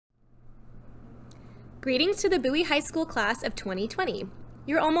Greetings to the Bowie High School class of 2020.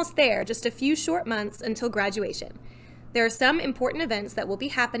 You're almost there, just a few short months until graduation. There are some important events that will be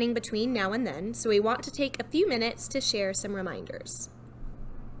happening between now and then, so we want to take a few minutes to share some reminders.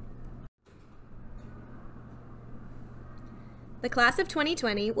 The class of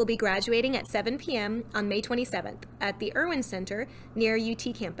 2020 will be graduating at 7 p.m. on May 27th at the Irwin Center near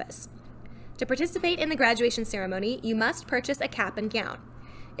UT campus. To participate in the graduation ceremony, you must purchase a cap and gown.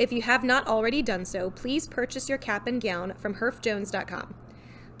 If you have not already done so, please purchase your cap and gown from herfjones.com.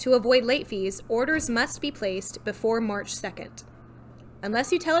 To avoid late fees, orders must be placed before March 2nd.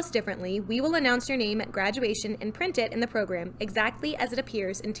 Unless you tell us differently, we will announce your name at graduation and print it in the program exactly as it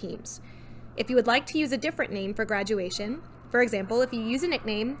appears in Teams. If you would like to use a different name for graduation, for example, if you use a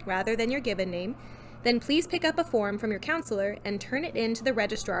nickname rather than your given name, then please pick up a form from your counselor and turn it in to the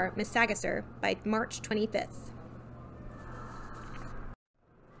registrar, Ms. Sagasser, by March 25th.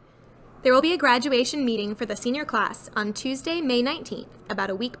 There will be a graduation meeting for the senior class on Tuesday, May 19th, about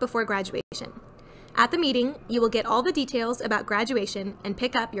a week before graduation. At the meeting, you will get all the details about graduation and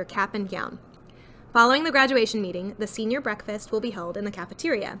pick up your cap and gown. Following the graduation meeting, the senior breakfast will be held in the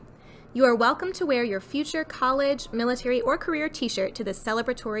cafeteria. You are welcome to wear your future college, military, or career t-shirt to this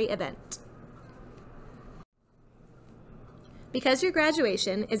celebratory event. Because your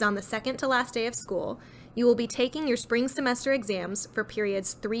graduation is on the second to last day of school, you will be taking your spring semester exams for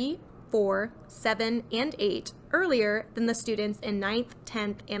periods 3, 4, 7, and 8 earlier than the students in 9th,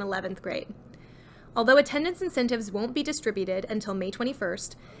 10th, and 11th grade. Although attendance incentives won't be distributed until May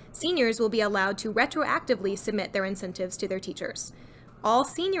 21st, seniors will be allowed to retroactively submit their incentives to their teachers. All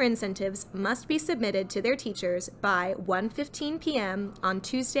senior incentives must be submitted to their teachers by 1:15 p.m. on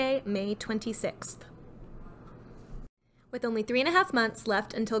Tuesday, May 26th. With only 3.5 months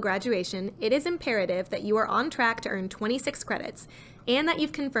left until graduation, it is imperative that you are on track to earn 26 credits and that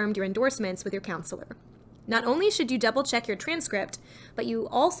you've confirmed your endorsements with your counselor. Not only should you double-check your transcript, but you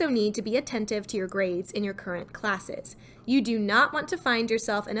also need to be attentive to your grades in your current classes. You do not want to find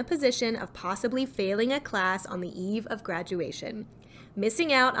yourself in a position of possibly failing a class on the eve of graduation.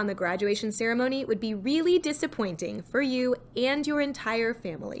 Missing out on the graduation ceremony would be really disappointing for you and your entire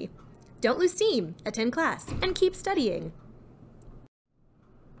family. Don't lose steam, attend class, and keep studying.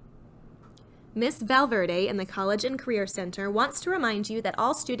 Ms. Valverde in the College and Career Center wants to remind you that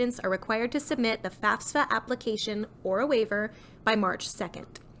all students are required to submit the FAFSA application or a waiver by March 2nd.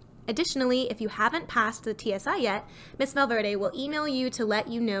 Additionally, if you haven't passed the TSI yet, Ms. Valverde will email you to let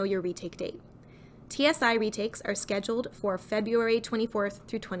you know your retake date. TSI retakes are scheduled for February 24th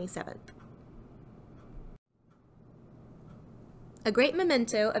through 27th. A great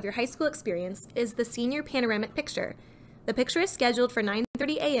memento of your high school experience is the senior panoramic picture. The picture is scheduled for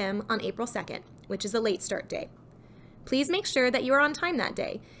 9:30 a.m. on April 2nd, which is a late start day. Please make sure that you are on time that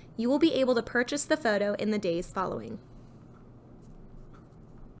day. You will be able to purchase the photo in the days following.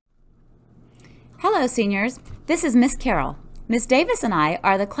 Hello, seniors. This is Miss Carroll. Ms. Davis and I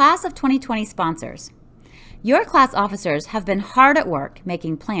are the Class of 2020 sponsors. Your class officers have been hard at work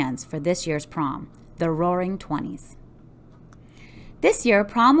making plans for this year's prom, the Roaring Twenties. This year,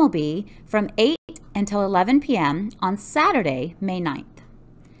 prom will be from 8 until 11 p.m. on Saturday, May 9th.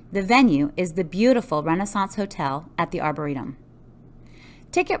 The venue is the beautiful Renaissance Hotel at the Arboretum.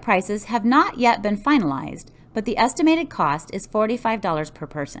 Ticket prices have not yet been finalized, but the estimated cost is $45 per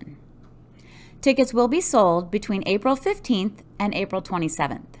person. Tickets will be sold between April 15th and April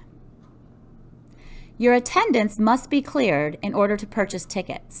 27th. Your attendance must be cleared in order to purchase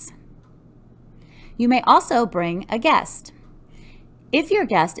tickets. You may also bring a guest. If your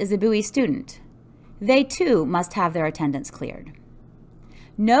guest is a Bowie student, they too must have their attendance cleared.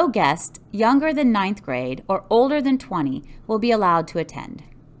 No guest younger than 9th grade or older than 20 will be allowed to attend.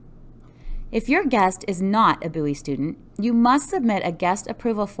 If your guest is not a Bowie student, you must submit a guest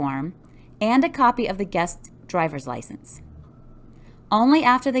approval form and a copy of the guest driver's license. Only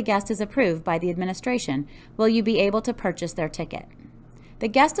after the guest is approved by the administration will you be able to purchase their ticket. The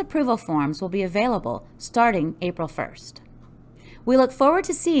guest approval forms will be available starting April 1st. We look forward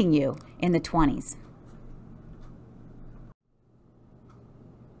to seeing you in the 20s.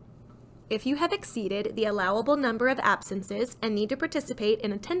 If you have exceeded the allowable number of absences and need to participate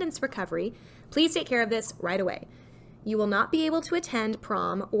in attendance recovery, please take care of this right away. You will not be able to attend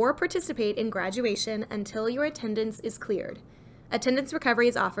prom or participate in graduation until your attendance is cleared. Attendance recovery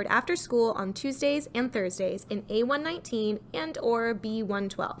is offered after school on Tuesdays and Thursdays in A119 and or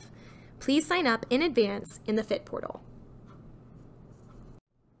B112. Please sign up in advance in the FIT portal.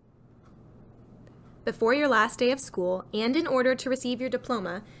 Before your last day of school, and in order to receive your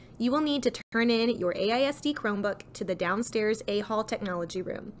diploma, you will need to turn in your AISD Chromebook to the downstairs A-Hall Technology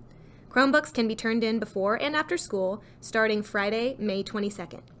Room. Chromebooks can be turned in before and after school, starting Friday, May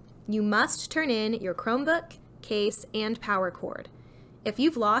 22nd. You must turn in your Chromebook, case, and power cord. If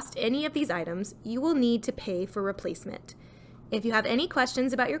you've lost any of these items, you will need to pay for replacement. If you have any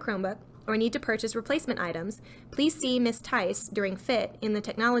questions about your Chromebook or need to purchase replacement items, please see Ms. Tice during FIT in the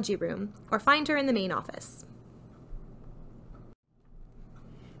technology room or find her in the main office.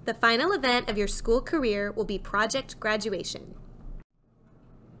 The final event of your school career will be Project Graduation.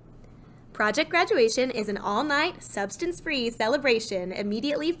 Project Graduation is an all-night, substance-free celebration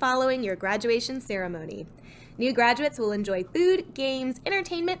immediately following your graduation ceremony. New graduates will enjoy food, games,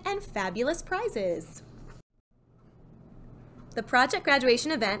 entertainment, and fabulous prizes. The Project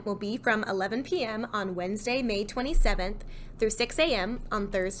Graduation event will be from 11 p.m. on Wednesday, May 27th through 6 a.m. on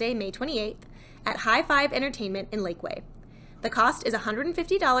Thursday, May 28th at High Five Entertainment in Lakeway. The cost is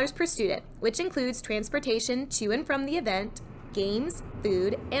 $150 per student, which includes transportation to and from the event, games,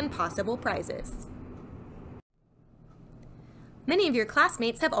 food, and possible prizes. Many of your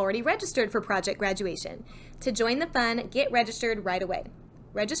classmates have already registered for Project Graduation. To join the fun, get registered right away.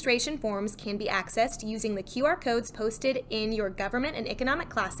 Registration forms can be accessed using the QR codes posted in your government and economic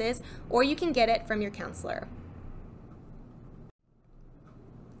classes, or you can get it from your counselor.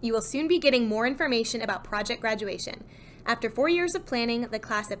 You will soon be getting more information about Project Graduation. After 4 years of planning, the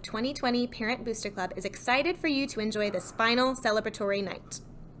class of 2020 Parent Booster Club is excited for you to enjoy this final celebratory night.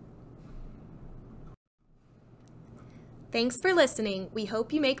 Thanks for listening. We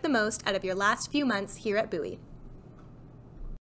hope you make the most out of your last few months here at Bowie.